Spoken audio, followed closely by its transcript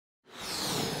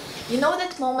You know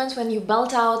that moment when you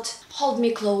belt out "Hold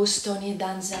me close, Tony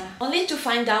Danza," only to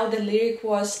find out the lyric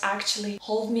was actually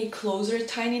 "Hold me closer,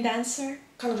 tiny dancer"?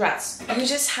 Congrats, you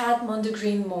just had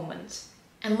Mondegreen moment.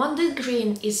 And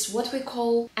Mondegreen is what we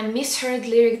call a misheard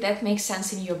lyric that makes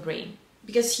sense in your brain.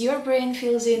 Because your brain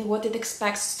fills in what it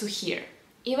expects to hear,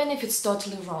 even if it's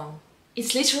totally wrong.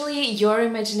 It's literally your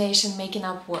imagination making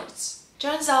up words.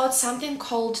 Turns out something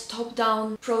called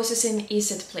top-down processing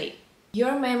is at play.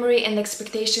 Your memory and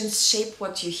expectations shape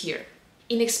what you hear.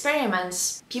 In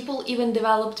experiments, people even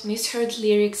developed misheard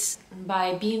lyrics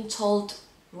by being told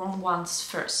wrong ones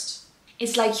first.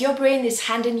 It's like your brain is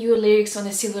handing you lyrics on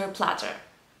a silver platter,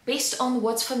 based on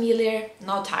what's familiar,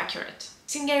 not accurate.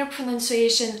 Singer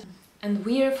pronunciation and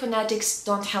weird phonetics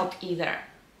don't help either.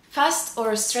 Fast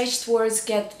or stretched words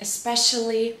get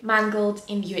especially mangled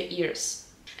in your ears.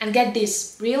 And get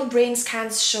this, real brain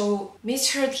scans show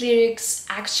misheard lyrics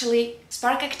actually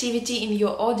spark activity in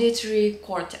your auditory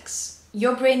cortex.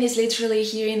 Your brain is literally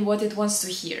hearing what it wants to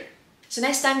hear. So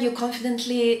next time you're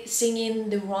confidently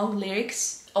singing the wrong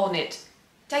lyrics, own it.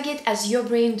 Tag it as your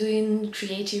brain doing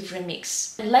creative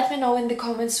remix. And let me know in the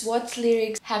comments what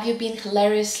lyrics have you been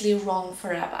hilariously wrong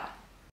forever.